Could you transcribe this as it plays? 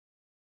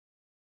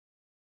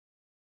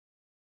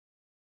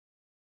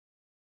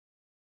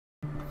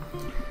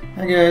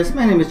Hi guys,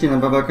 my name is Gina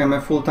Babak. I'm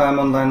a full-time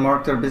online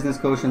marketer, business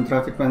coach and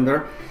traffic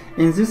vendor.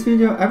 In this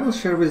video I will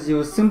share with you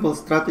a simple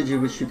strategy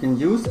which you can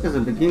use as a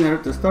beginner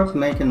to start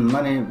making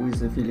money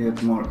with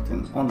affiliate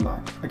marketing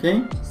online.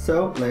 Okay,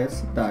 so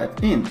let's dive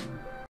in.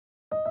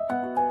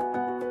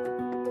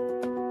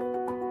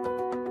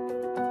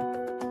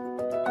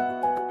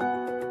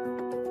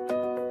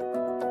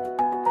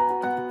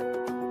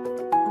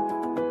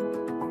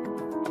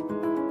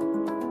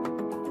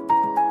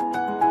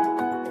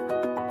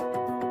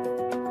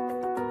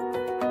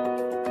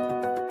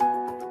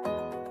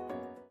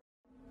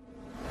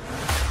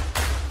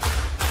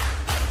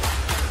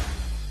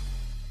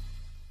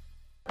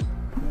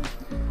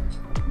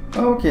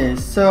 Okay,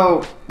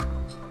 so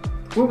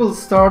we will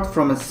start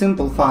from a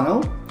simple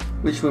funnel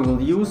which we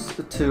will use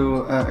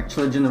to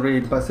actually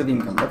generate passive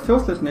income. But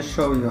first let me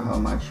show you how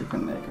much you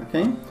can make,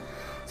 okay?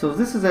 So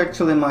this is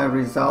actually my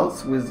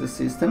results with the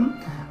system,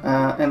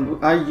 and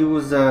I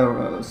use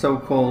a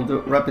so-called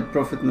rapid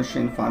profit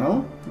machine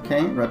funnel,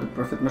 okay, rapid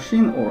profit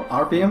machine or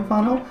RPM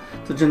funnel,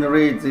 to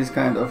generate these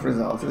kind of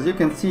results. As you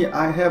can see,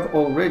 I have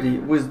already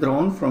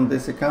withdrawn from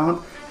this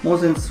account more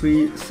than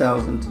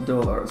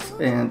 $3,000,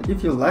 and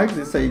if you like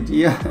this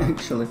idea,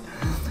 actually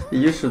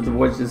you should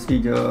watch this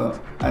video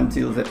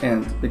until the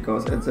end,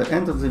 because at the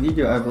end of the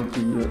video I will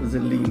give you the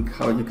link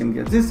how you can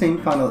get the same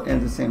funnel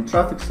and the same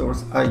traffic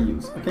source I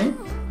use. Okay,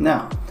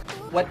 now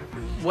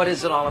what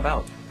is it all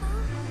about?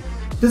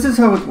 This is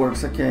how it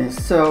works. Okay,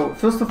 so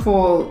first of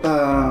all,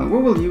 we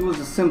will use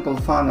a simple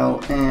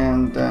funnel,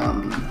 and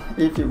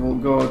if you will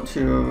go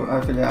to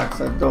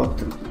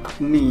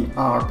affiliateaccess.me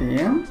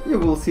RPM, you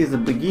will see the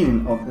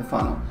beginning of the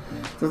funnel.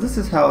 So this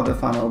is how the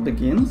funnel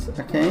begins.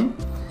 Okay,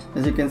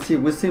 as you can see,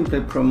 we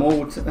simply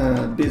promote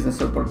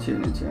business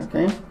opportunity.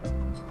 Okay,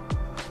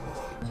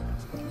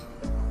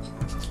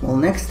 well,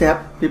 next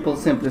step, people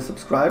simply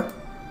subscribe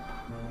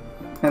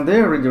and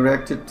they are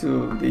redirected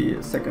to the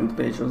second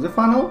page of the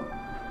funnel.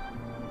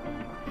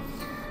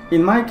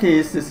 In my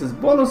case, this is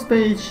bonus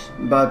page,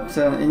 but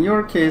in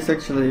your case,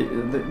 actually,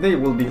 they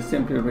will be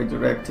simply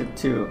redirected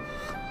to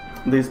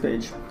this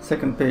page,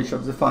 second page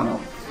of the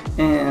funnel.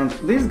 And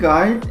this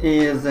guy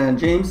is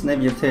James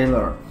Neville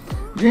Taylor.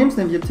 James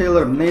Neville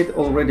Taylor made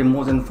already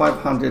more than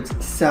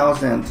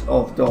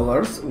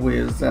 $500,000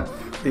 with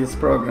this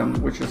program,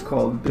 which is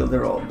called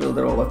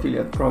Builderall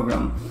affiliate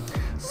program.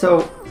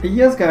 So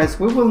yes, guys,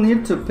 we will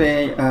need to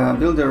pay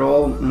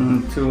Builderall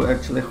to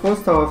actually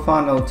host our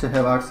funnel, to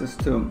have access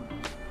to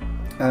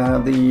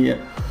the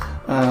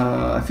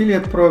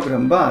affiliate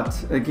program. But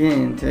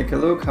again, take a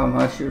look how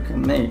much you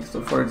can make. So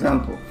for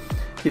example,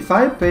 if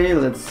I pay,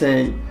 let's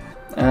say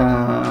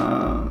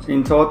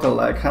in total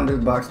like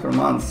 $100 per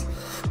month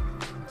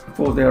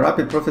for the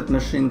Rapid Profit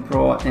Machine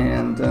Pro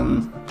and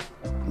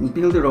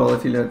Builderall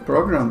affiliate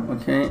program,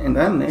 okay, and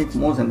I make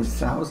more than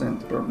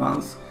 $1,000 per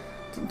month,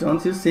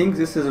 don't you think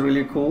this is a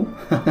really cool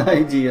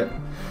idea?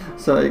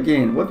 So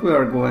again, what we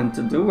are going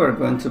to do, we're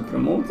going to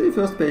promote the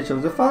first page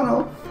of the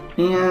funnel,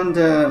 and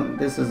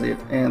this is it.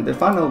 And the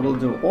funnel will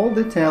do all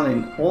the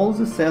telling, all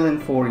the selling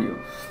for you,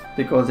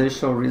 because they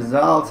show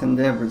results and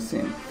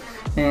everything.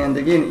 And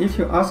again, if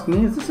you ask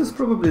me, this is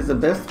probably the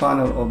best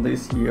funnel of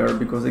this year,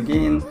 because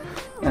again,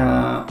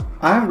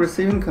 I'm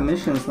receiving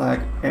commissions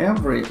like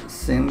every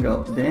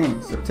single day.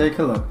 So take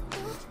a look.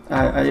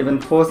 I even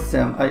post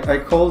them. I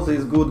call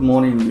this good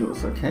morning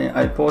news. Okay,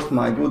 I post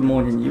my good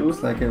morning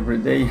news like every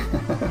day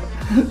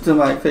to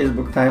my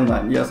Facebook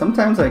timeline. Yeah,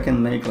 sometimes I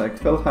can make like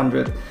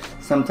 1,200,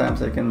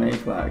 sometimes I can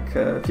make like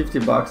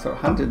 $50 or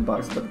 $100,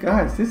 but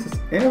guys, this is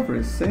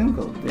every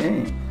single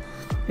day.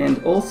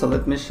 And also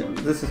let me show,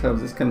 this is how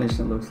this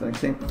commission looks like.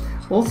 See,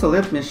 also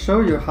let me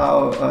show you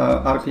how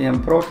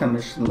RPM Pro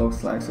commission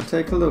looks like. So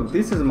take a look.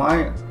 This is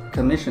my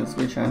commissions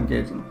which I'm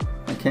getting.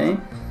 Okay,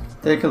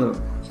 take a look.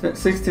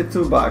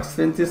 $62,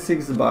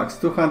 $26,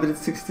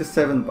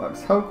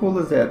 $267. How cool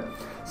is that?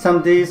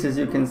 Some days, as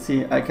you can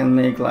see, I can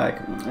make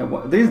like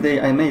this day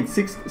I made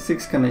six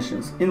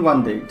commissions in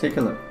one day. Take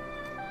a look.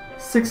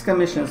 6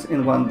 commissions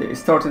in one day,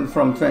 starting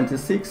from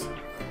 26,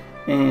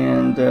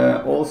 and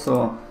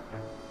also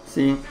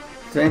see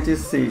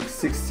 26,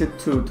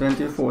 62,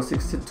 24,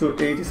 62,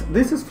 80.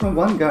 This is from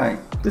one guy.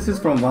 This is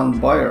from one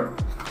buyer,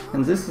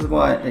 and this is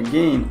why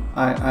again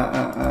I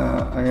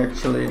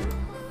actually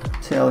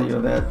tell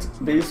you that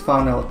this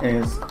funnel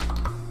is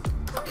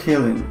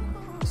killing,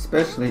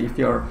 especially if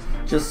you're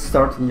just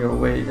starting your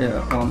way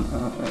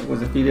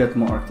with affiliate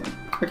marketing.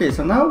 Okay,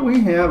 so now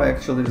we have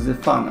actually the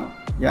funnel,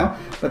 yeah,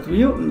 but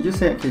you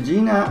say, okay,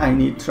 Gina, I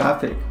need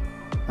traffic,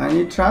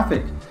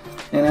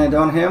 and I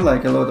don't have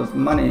like a lot of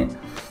money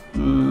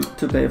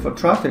to pay for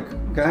traffic.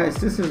 Guys,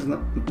 this is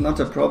not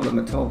a problem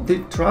at all. The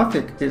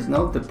traffic is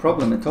not the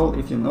problem at all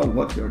if you know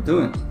what you're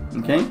doing.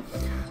 Okay,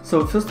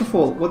 so first of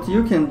all, what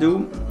you can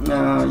do,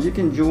 you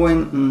can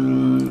join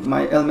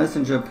my L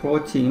Messenger Pro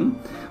team.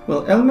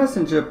 Well, L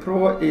Messenger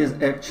Pro is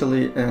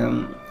actually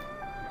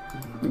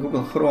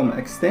Google Chrome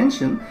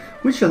extension,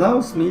 which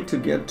allows me to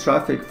get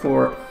traffic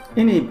for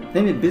any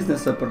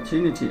business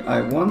opportunity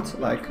I want,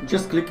 like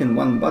just clicking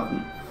one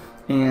button.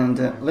 And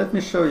let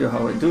me show you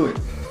how I do it.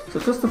 So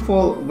first of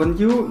all, when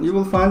you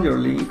will find your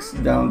links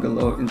down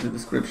below in the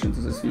description to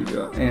this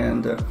video,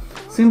 and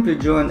simply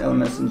join L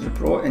Messenger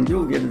Pro and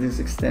you'll get this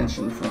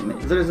extension from me.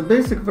 There is a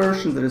basic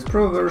version, there is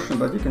pro version,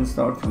 but you can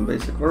start from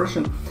basic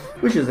version,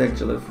 which is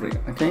actually free.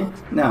 Okay,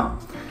 now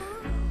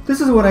this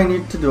is what I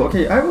need to do.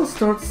 Okay, I will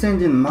start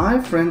sending my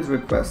friend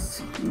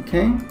requests.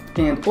 Okay,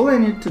 and all I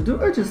need to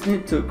do, I just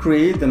need to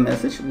create the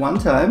message one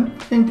time.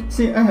 And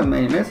see, I have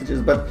many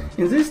messages, but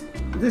in this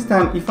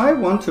time, if I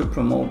want to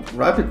promote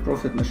Rapid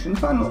Profit Machine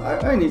Funnel,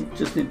 I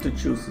just need to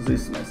choose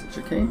this message.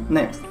 Okay,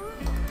 next.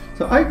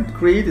 So I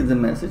created the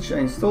message, I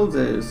installed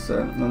this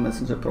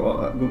Messenger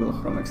Pro Google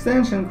Chrome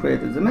extension,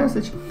 created the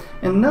message,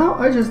 and now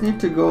I just need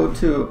to go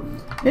to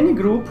any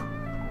group,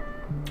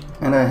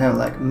 and I have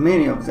like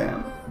many of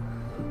them.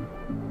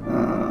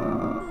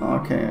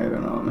 Okay, I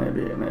don't know,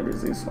 maybe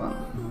this one.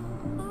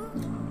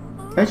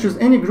 I choose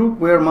any group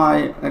where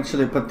my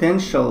actually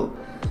potential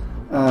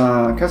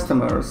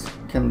customers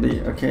can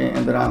be. Okay,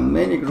 and there are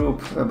many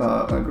groups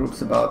about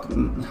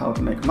how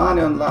to make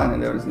money online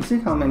and everything. See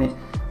how many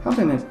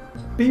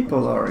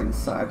people are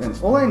inside, and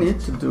all I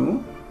need to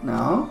do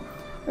now,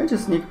 I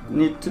just need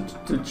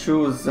to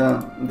choose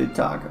the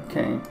tag.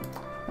 Okay,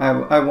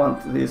 I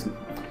want this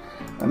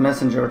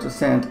messenger to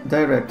send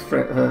direct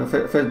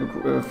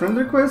Facebook friend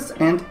requests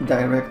and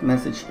direct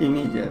message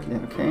immediately.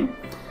 Okay,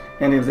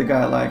 and if the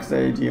guy likes the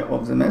idea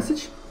of the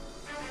message,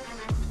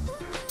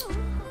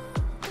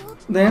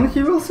 then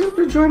he will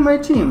simply join my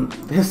team.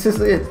 This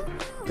is it.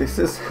 This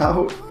is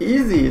how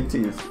easy it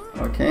is.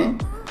 Okay,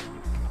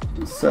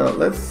 so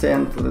let's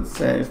send, let's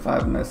say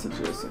 5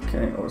 messages,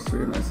 okay, or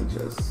 3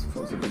 messages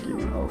for the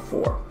beginning, or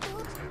 4.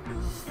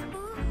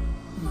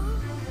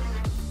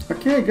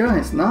 Okay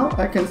guys, now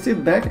I can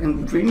sit back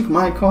and drink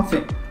my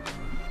coffee,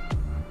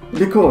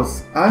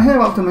 because I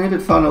have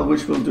automated funnel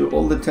which will do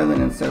all the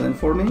telling and selling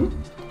for me,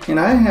 and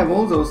I have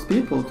all those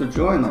people to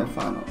join my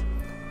funnel.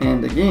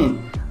 And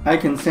again, I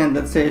can send,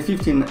 let's say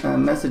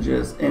 15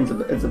 messages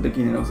at the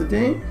beginning of the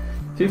day,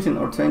 15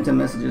 or 20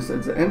 messages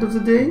at the end of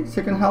the day,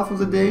 second half of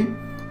the day,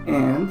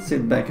 and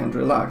sit back and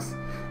relax.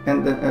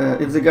 And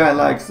if the guy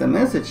likes the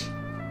message,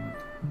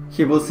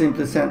 he will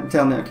simply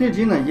tell me, okay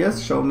Gina,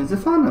 yes, show me the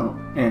funnel.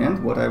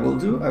 And what I will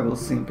do, I will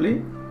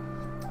simply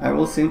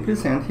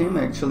send him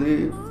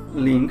actually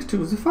link to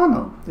the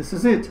funnel. This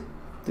is it.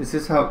 This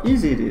is how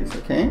easy it is.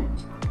 Okay,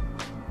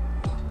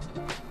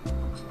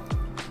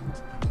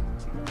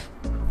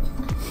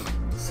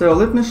 so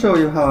let me show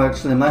you how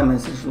actually my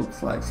message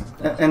looks like.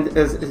 And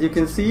as you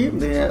can see,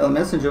 the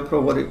Messenger Pro,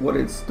 what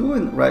it's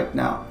doing right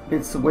now,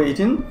 it's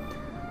waiting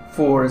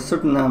for a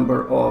certain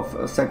number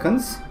of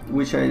seconds,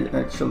 which I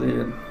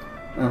actually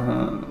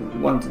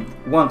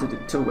wanted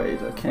it to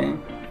wait. Okay,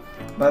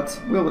 but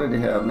we already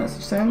have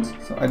message sent,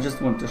 so I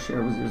just want to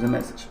share with you the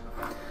message.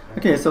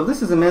 Okay, so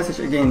this is a message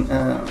again.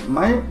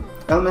 My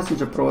L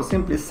Messenger Pro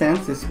simply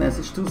sends this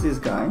message to this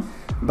guy,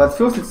 but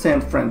first it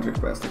sent friend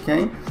request.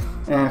 Okay,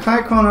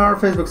 hi Connor,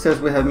 Facebook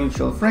says we have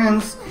mutual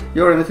friends,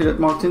 you're in affiliate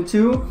marketing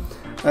too.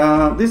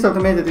 This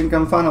automated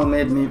income funnel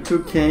made me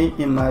 2K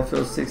in my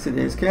first 60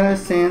 days. Can I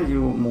send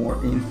you more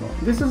info?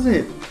 This is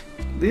it.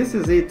 This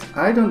is it.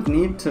 I don't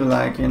need to,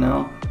 like, you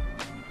know,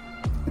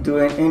 do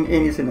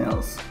anything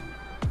else.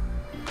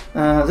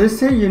 They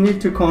say you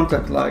need to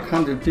contact like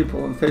 100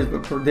 people on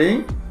Facebook per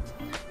day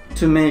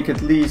to make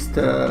at least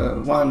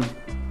 1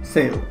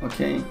 sale.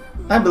 Okay,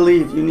 I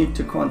believe you need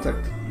to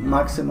contact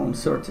maximum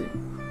 30,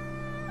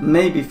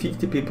 maybe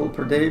 50 people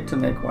per day to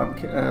make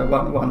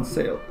one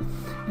sale.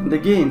 And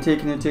again,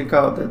 taking into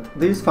account that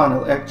this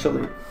funnel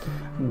actually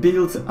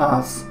builds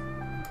us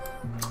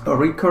a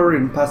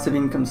recurring passive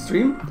income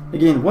stream.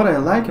 Again, what I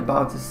like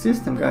about this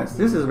system, guys,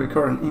 this is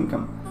recurring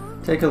income.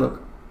 Take a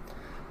look.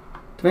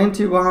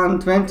 21,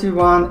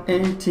 21,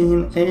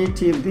 18,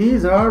 18,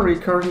 these are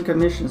recurring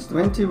commissions.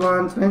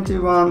 21,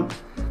 21,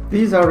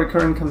 these are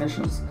recurring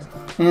commissions.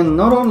 And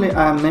not only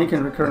I'm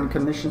making recurring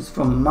commissions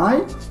from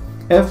my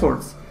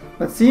efforts,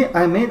 but see,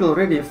 I made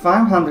already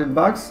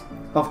 $500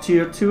 of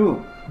tier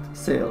 2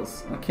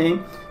 sales. Okay,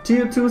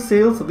 tier 2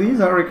 sales,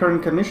 these are recurring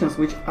commissions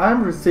which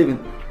I'm receiving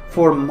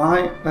for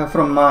my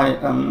from my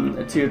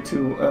tier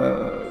 2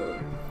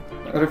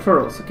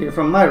 referrals. Okay,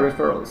 from my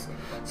referrals.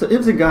 So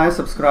if the guy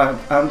subscribed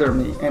under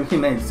me and he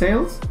made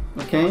sales,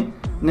 okay,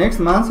 next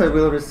month I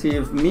will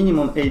receive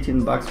minimum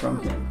 $18 from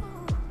him.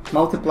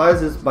 Multiply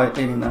this by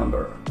any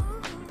number.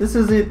 This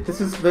is it.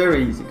 This is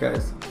very easy,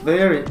 guys.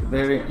 Very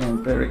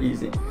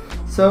easy.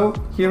 So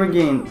here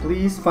again,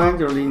 please find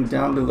your link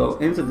down below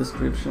in the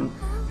description,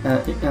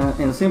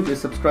 and simply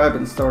subscribe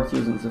and start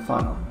using the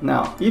funnel.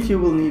 Now, if you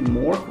will need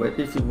more,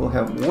 if you will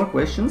have more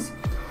questions,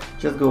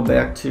 just go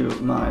back to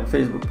my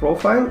Facebook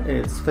profile.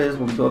 It's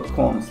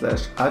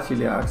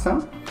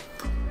facebook.com/affiliaxa,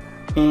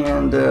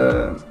 and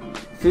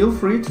feel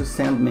free to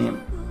send me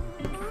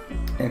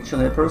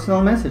actually a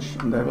personal message,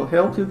 and I will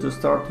help you to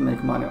start to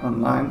make money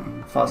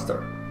online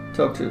faster.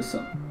 Talk to you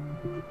soon.